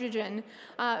much hydrogen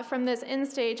from this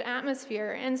end-stage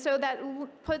atmosphere. And so that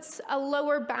puts a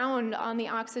lower bound on the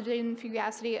oxygen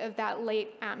fugacity of that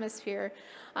late atmosphere.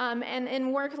 And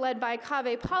in work led by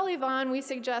Kaveh Polyvan, we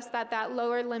suggest that that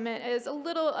lower limit is a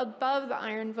little above the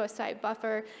iron wustite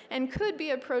buffer and could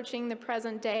be approaching the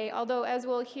present day, although as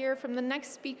we'll hear from the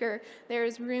next speaker, there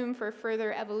is room for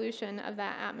further evolution of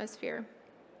that atmosphere.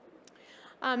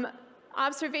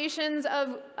 Observations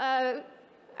of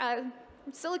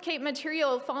silicate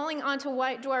material falling onto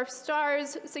white dwarf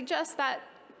stars suggest that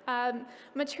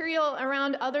material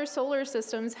around other solar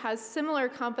systems has similar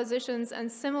compositions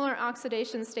and similar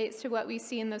oxidation states to what we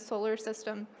see in the solar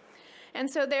system. And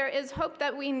so there is hope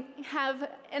that we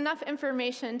have enough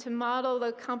information to model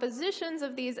the compositions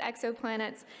of these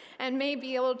exoplanets and may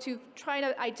be able to try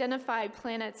to identify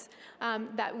planets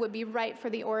that would be right for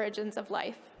the origins of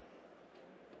life.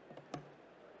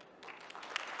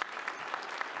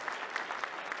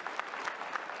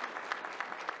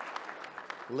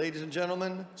 Ladies and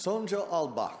gentlemen, Sonja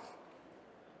Albach.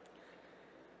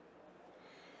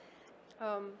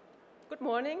 Good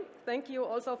morning. Thank you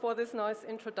also for this nice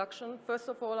introduction. First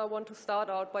of all, I want to start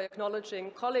out by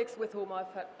acknowledging colleagues with whom I've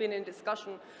been in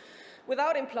discussion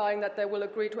without implying that they will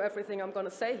agree to everything I'm going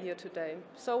to say here today.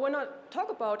 So when I talk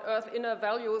about Earth inner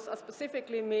values, I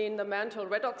specifically mean the mantle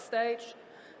redox state,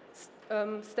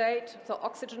 so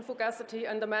oxygen fugacity,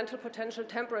 and the mantle potential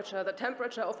temperature, the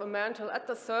temperature of a mantle at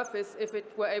the surface if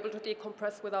it were able to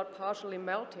decompress without partially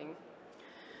melting.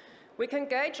 We can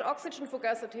gauge oxygen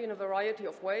fugacity in a variety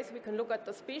of ways. We can look at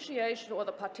the speciation or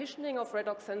the partitioning of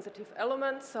redox-sensitive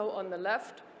elements. So on the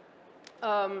left,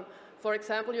 for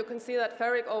example, you can see that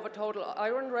ferric over total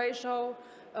iron ratio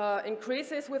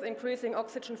increases with increasing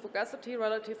oxygen fugacity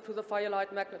relative to the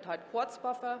firelight magnetite quartz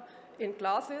buffer in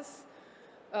glasses.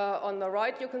 On the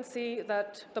right, you can see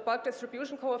that the bulk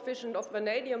distribution coefficient of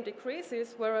vanadium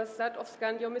decreases, whereas that of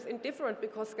scandium is indifferent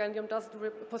because scandium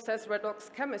doesn't possess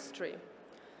redox chemistry.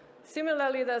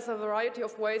 Similarly, there's a variety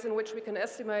of ways in which we can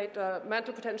estimate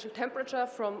mantle potential temperature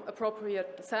from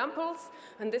appropriate samples,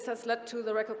 and this has led to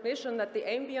the recognition that the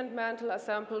ambient mantle, as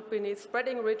sampled beneath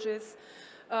spreading ridges,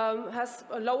 has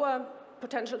lower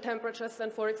potential temperatures than,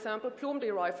 for example,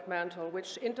 plume-derived mantle,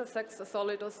 which intersects the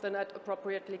solidus then at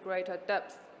appropriately greater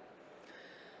depth.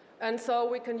 And so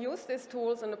we can use these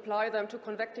tools and apply them to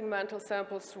convecting mantle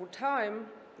samples through time.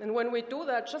 And when we do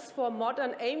that just for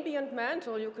modern ambient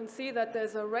mantle, you can see that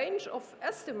there's a range of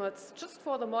estimates just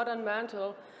for the modern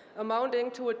mantle amounting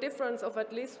to a difference of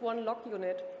at least 1 log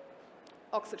unit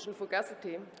oxygen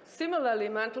fugacity. Similarly,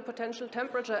 mantle potential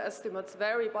temperature estimates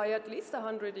vary by at least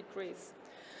 100 degrees.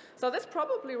 So this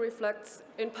probably reflects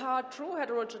in part true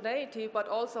heterogeneity, but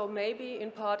also maybe in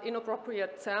part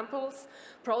inappropriate samples,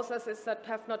 processes that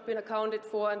have not been accounted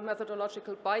for, and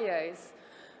methodological bias.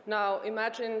 Now,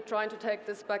 imagine trying to take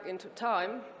this back into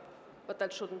time, but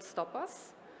that shouldn't stop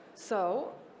us.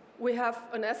 So we have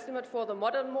an estimate for the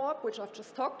modern morgue, which I've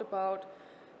just talked about.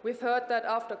 We've heard that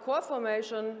after core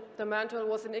formation, the mantle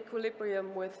was in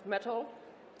equilibrium with metal,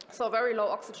 so very low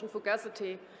oxygen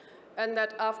fugacity, and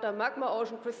that after magma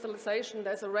ocean crystallization,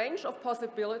 there's a range of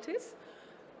possibilities,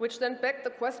 which then begged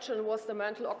the question, was the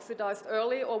mantle oxidized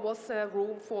early, or was there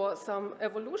room for some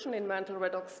evolution in mantle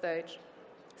redox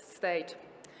state?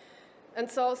 And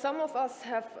so some of us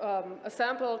have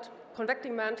assembled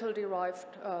convecting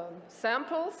mantle-derived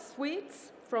sample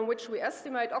suites from which we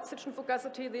estimate oxygen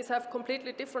fugacity. These have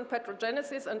completely different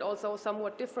petrogenesis and also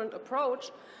somewhat different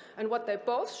approach. And what they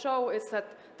both show is that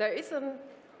there is an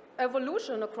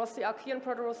evolution across the Archean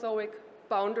Proterozoic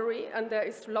boundary, and there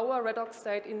is lower redox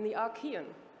state in the Archean.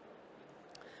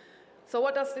 So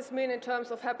what does this mean in terms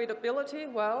of habitability?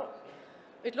 Well,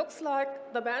 it looks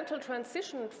like the mantle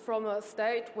transitioned from a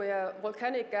state where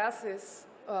volcanic gases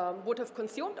would have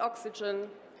consumed oxygen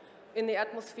in the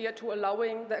atmosphere to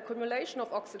allowing the accumulation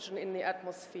of oxygen in the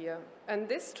atmosphere. And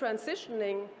this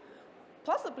transitioning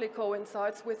possibly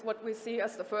coincides with what we see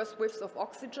as the first whiffs of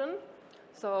oxygen.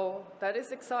 So that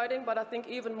is exciting, but I think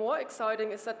even more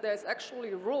exciting is that there's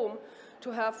actually room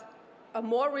to have a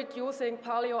more reducing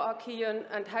Paleoarchean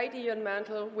and Hadean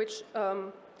mantle, which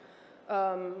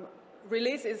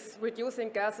releases reducing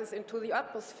gases into the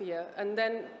atmosphere. And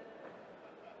then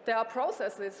there are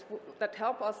processes that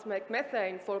help us make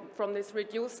methane from these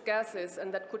reduced gases,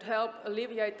 and that could help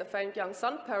alleviate the faint young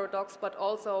sun paradox, but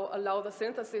also allow the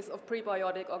synthesis of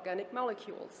prebiotic organic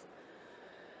molecules.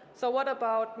 So what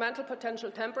about mantle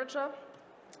potential temperature?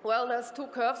 Well, there's two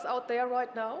curves out there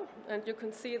right now, and you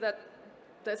can see that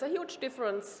there's a huge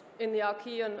difference in the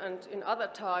Archean and in other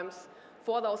times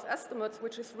for those estimates,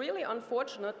 which is really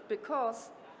unfortunate because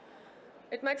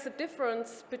it makes a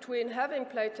difference between having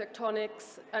plate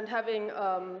tectonics and having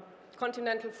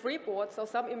continental freeboard, so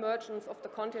some emergence of the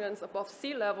continents above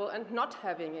sea level, and not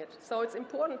having it. So it's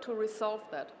important to resolve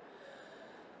that.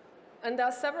 And there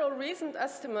are several recent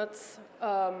estimates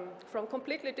from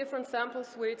completely different sample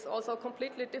suites, also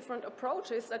completely different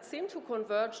approaches that seem to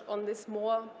converge on this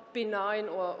more benign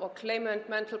or claimant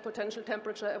mantle potential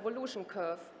temperature evolution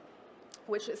curve,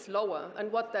 which is lower.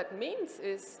 And what that means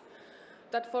is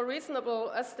that for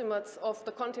reasonable estimates of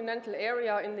the continental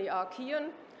area in the Archean,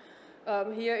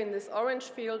 here in this orange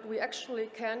field, we actually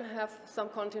can have some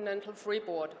continental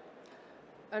freeboard.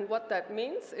 And what that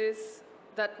means is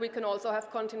that we can also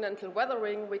have continental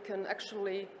weathering. We can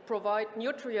actually provide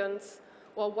nutrients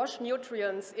or wash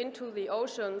nutrients into the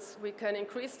oceans. We can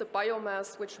increase the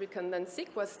biomass, which we can then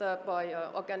sequester by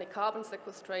organic carbon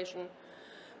sequestration.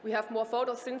 We have more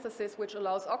photosynthesis, which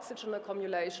allows oxygen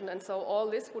accumulation, and so all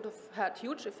this would have had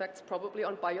huge effects probably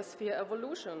on biosphere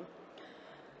evolution.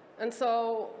 And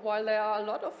so while there are a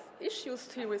lot of issues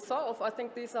to resolve, I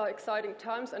think these are exciting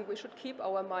times, and we should keep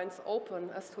our minds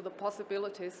open as to the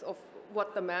possibilities of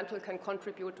what the mantle can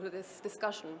contribute to this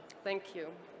discussion. Thank you.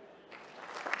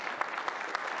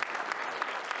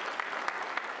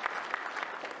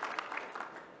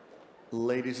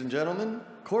 Ladies and gentlemen,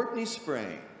 Courtney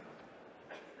Sprain.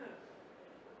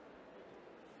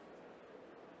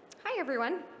 Hi,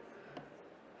 everyone.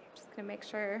 Just going to make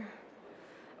sure.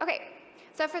 Okay,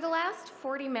 so for the last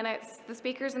 40 minutes, the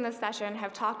speakers in this session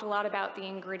have talked a lot about the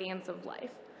ingredients of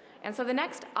life. And so the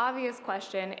next obvious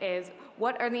question is,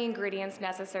 what are the ingredients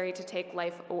necessary to take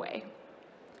life away?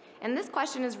 And this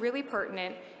question is really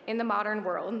pertinent in the modern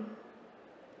world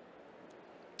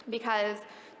because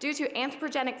due to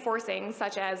anthropogenic forcings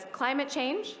such as climate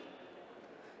change,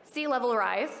 sea level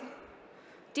rise,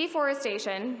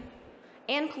 deforestation,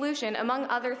 and pollution, among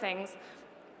other things,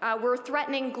 we're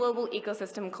threatening global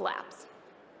ecosystem collapse.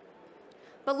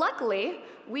 But luckily,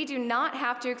 we do not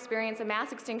have to experience a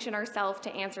mass extinction ourselves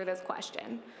to answer this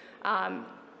question.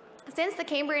 Since the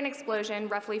Cambrian explosion,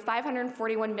 roughly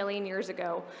 541 million years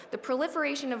ago, the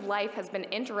proliferation of life has been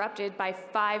interrupted by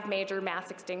 5 major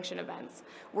mass extinction events,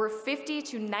 where 50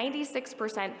 to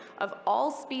 96% of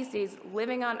all species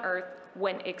living on Earth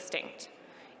went extinct.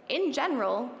 In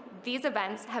general, these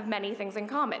events have many things in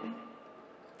common.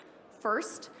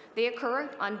 First, they occur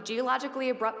on geologically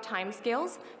abrupt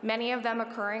timescales, many of them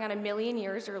occurring on 1 million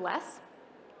years or less.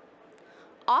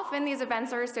 Often, these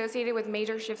events are associated with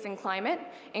major shifts in climate,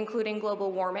 including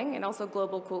global warming and also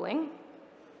global cooling.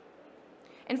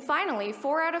 And finally,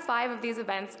 4 out of 5 of these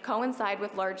events coincide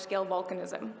with large-scale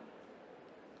volcanism.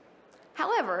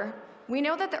 However, we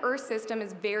know that the Earth system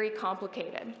is very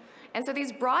complicated, and so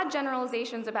these broad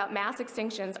generalizations about mass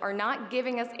extinctions are not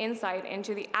giving us insight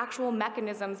into the actual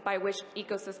mechanisms by which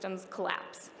ecosystems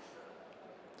collapse.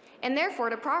 And therefore,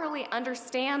 to properly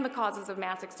understand the causes of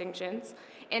mass extinctions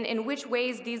and in which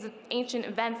ways these ancient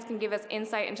events can give us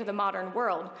insight into the modern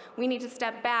world, we need to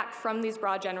step back from these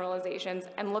broad generalizations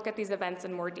and look at these events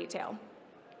in more detail.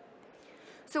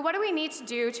 So what do we need to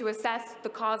do to assess the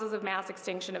causes of mass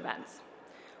extinction events?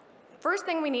 First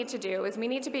thing we need to do is we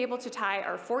need to be able to tie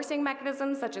our forcing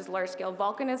mechanisms, such as large-scale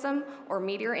volcanism or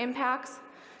meteor impacts,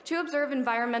 to observe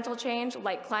environmental change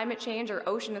like climate change or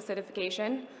ocean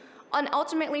acidification, and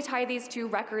ultimately tie these to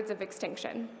records of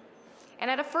extinction. And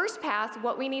at a first pass,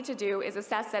 what we need to do is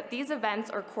assess that these events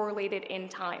are correlated in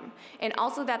time, and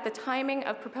also that the timing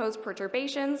of proposed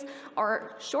perturbations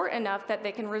are short enough that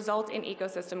they can result in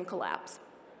ecosystem collapse.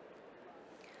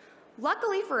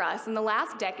 Luckily for us, in the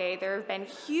last decade, there have been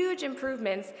huge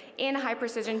improvements in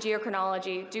high-precision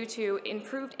geochronology due to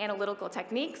improved analytical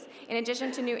techniques, in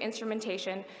addition to new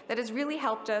instrumentation that has really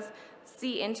helped us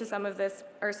see into some of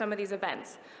these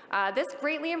events. This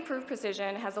greatly improved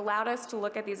precision has allowed us to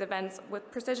look at these events with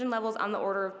precision levels on the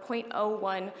order of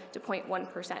 0.01 to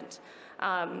 0.1%.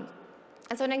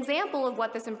 And so an example of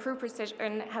what this improved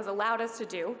precision has allowed us to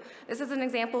do, this is an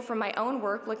example from my own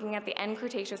work looking at the end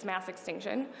Cretaceous mass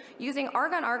extinction. Using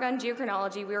argon-argon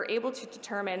geochronology, we were able to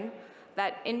determine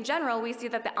that in general, we see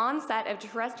that the onset of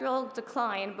terrestrial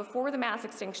decline before the mass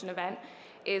extinction event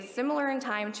is similar in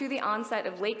time to the onset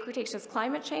of late Cretaceous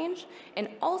climate change, and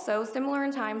also similar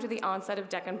in time to the onset of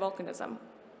Deccan volcanism.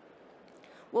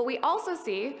 What we also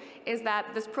see is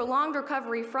that this prolonged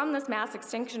recovery from this mass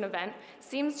extinction event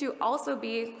seems to also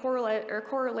be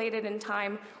correlated in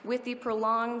time with the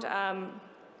prolonged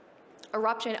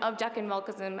eruption of Deccan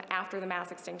volcanism after the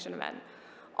mass extinction event,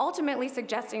 ultimately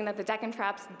suggesting that the Deccan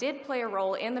traps did play a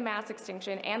role in the mass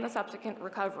extinction and the subsequent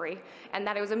recovery, and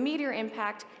that it was a meteor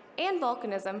impact and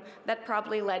volcanism that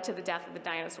probably led to the death of the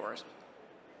dinosaurs.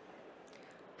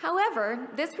 However,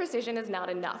 this precision is not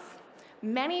enough.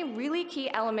 Many really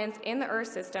key elements in the Earth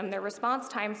system, their response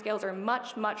timescales are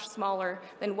much, much smaller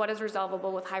than what is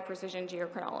resolvable with high-precision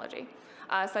geochronology,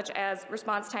 such as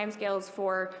response timescales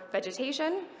for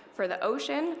vegetation, for the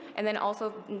ocean, and then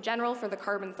also in general for the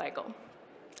carbon cycle.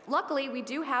 Luckily, we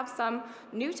do have some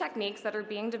new techniques that are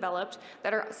being developed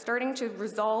that are starting to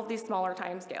resolve these smaller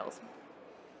timescales.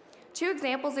 2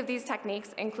 examples of these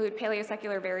techniques include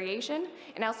paleosecular variation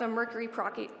and also mercury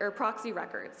proxy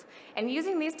records. And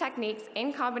using these techniques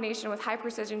in combination with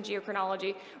high-precision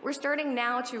geochronology, we're starting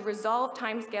now to resolve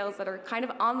timescales that are kind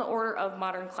of on the order of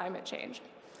modern climate change.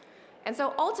 And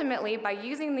so ultimately, by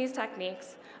using these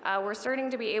techniques, we're starting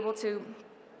to be able to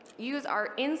use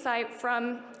our insight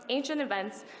from ancient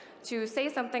events to say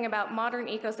something about modern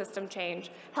ecosystem change,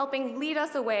 helping lead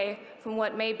us away from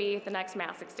what may be the next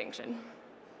mass extinction.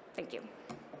 Thank you.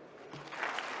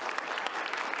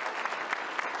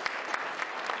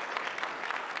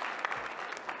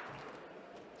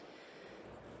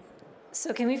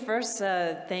 So can we first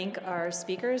thank our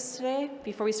speakers today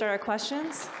before we start our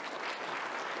questions?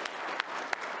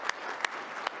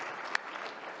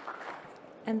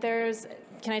 And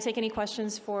can I take any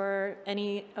questions for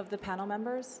any of the panel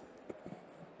members?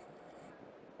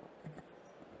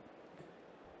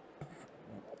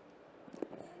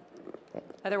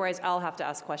 Otherwise, I'll have to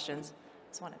ask questions.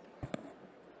 Just want to.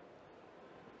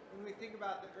 When we think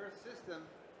about the Earth system,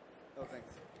 oh,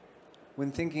 thanks.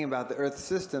 When thinking about the Earth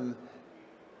system,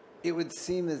 it would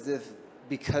seem as if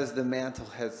because the mantle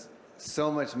has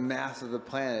so much mass of the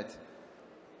planet,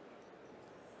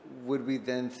 would we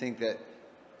then think that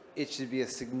it should be a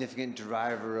significant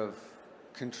driver of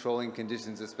controlling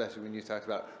conditions, especially when you talked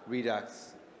about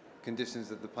redox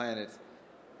conditions of the planet?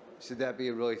 Should that be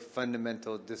a really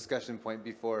fundamental discussion point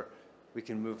before we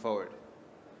can move forward?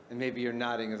 And maybe your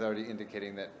nodding is already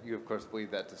indicating that you, of course,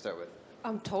 believe that to start with.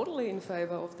 I'm totally in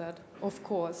favor of that, of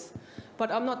course.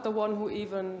 But I'm not the one who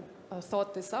even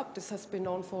thought this up. This has been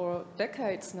known for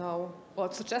decades now,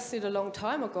 or suggested a long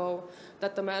time ago,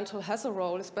 that the mantle has a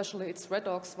role, especially its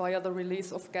redox, via the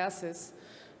release of gases.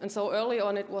 And so early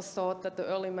on it was thought that the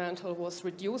early mantle was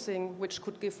reducing, which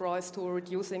could give rise to a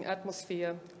reducing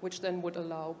atmosphere, which then would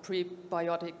allow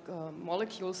prebiotic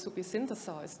molecules to be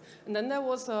synthesized. And then there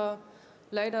was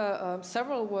later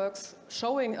several works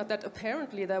showing that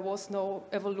apparently there was no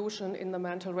evolution in the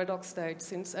mantle redox state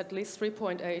since at least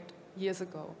 3.8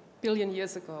 billion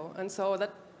years ago. And so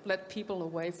that led people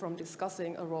away from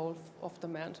discussing a role of the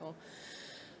mantle.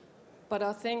 But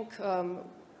I think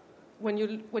when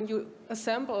you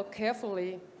assemble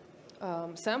carefully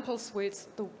sample suites,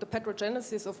 the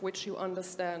petrogenesis of which you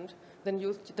understand, then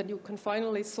you can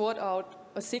finally sort out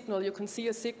a signal. You can see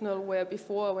a signal where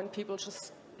before, when people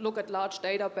just look at large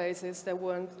databases, they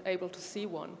weren't able to see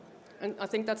one. And I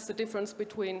think that's the difference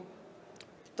between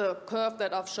the curve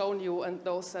that I've shown you and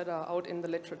those that are out in the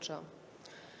literature.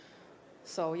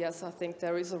 So yes, I think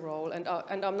there is a role. And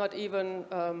I'm not even,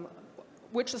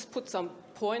 we just put some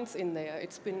points in there.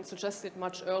 It's been suggested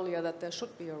much earlier that there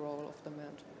should be a role of the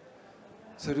mantle.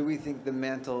 So do we think the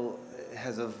mantle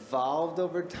has evolved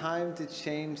over time to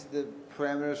change the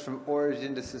parameters from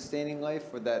origin to sustaining life,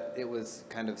 or that it was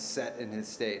kind of set in his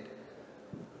state?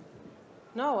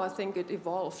 No, I think it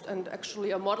evolved. And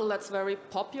actually a model that's very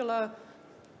popular,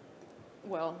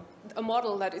 well, a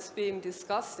model that is being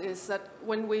discussed is that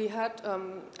when we had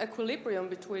equilibrium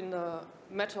between the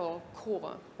metal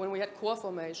core, when we had core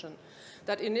formation,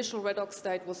 that initial redox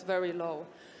state was very low.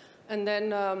 And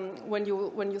then when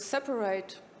you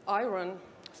separate iron,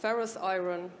 ferrous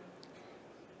iron,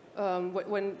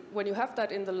 when you have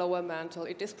that in the lower mantle,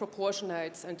 it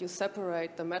disproportionates and you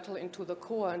separate the metal into the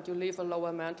core and you leave a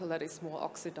lower mantle that is more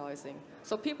oxidizing.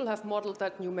 So people have modeled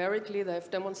that numerically, they've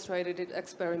demonstrated it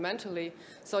experimentally.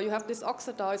 So you have this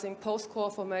oxidizing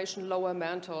post-core formation lower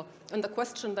mantle, and the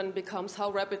question then becomes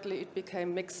how rapidly it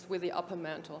became mixed with the upper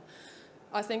mantle.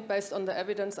 I think based on the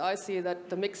evidence I see that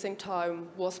the mixing time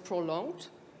was prolonged.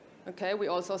 Okay, we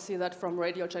also see that from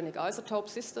radiogenic isotope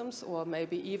systems, or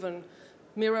maybe even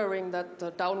mirroring that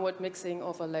the downward mixing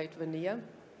of a late veneer.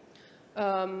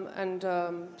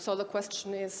 So the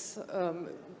question is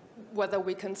whether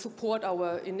we can support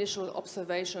our initial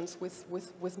observations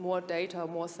with more data,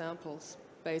 more samples,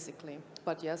 basically.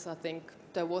 But yes, I think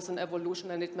there was an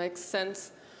evolution, and it makes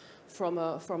sense from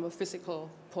a physical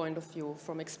point of view,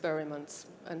 from experiments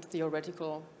and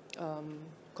theoretical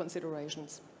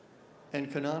considerations. And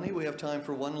Kanani, we have time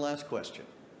for one last question.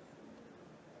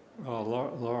 Well,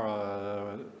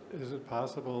 Laura, is it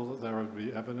possible that there would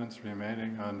be evidence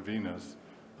remaining on Venus,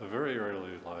 a very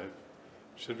early life?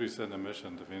 Should we send a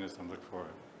mission to Venus and look for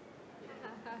it?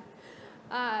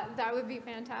 That would be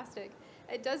fantastic.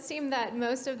 It does seem that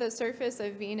most of the surface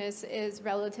of Venus is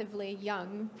relatively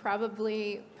young,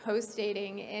 probably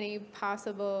post-dating any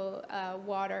possible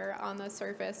water on the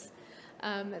surface.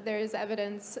 There's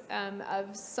evidence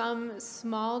of some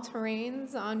small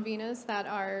terrains on Venus that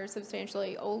are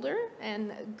substantially older,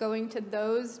 and going to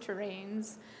those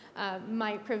terrains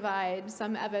might provide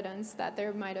some evidence that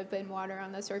there might have been water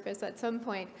on the surface at some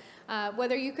point.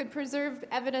 Whether you could preserve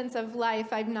evidence of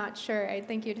life, I'm not sure. I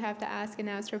think you'd have to ask an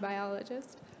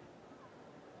astrobiologist.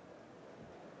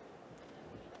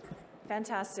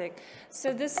 fantastic.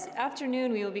 So this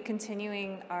afternoon we will be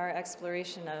continuing our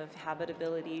exploration of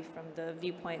habitability from the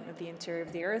viewpoint of the interior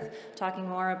of the Earth, talking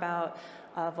more about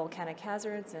volcanic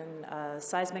hazards and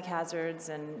seismic hazards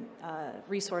and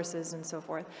resources and so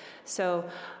forth. So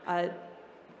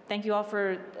thank you all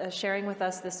for sharing with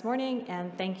us this morning,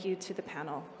 and thank you to the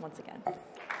panel once again.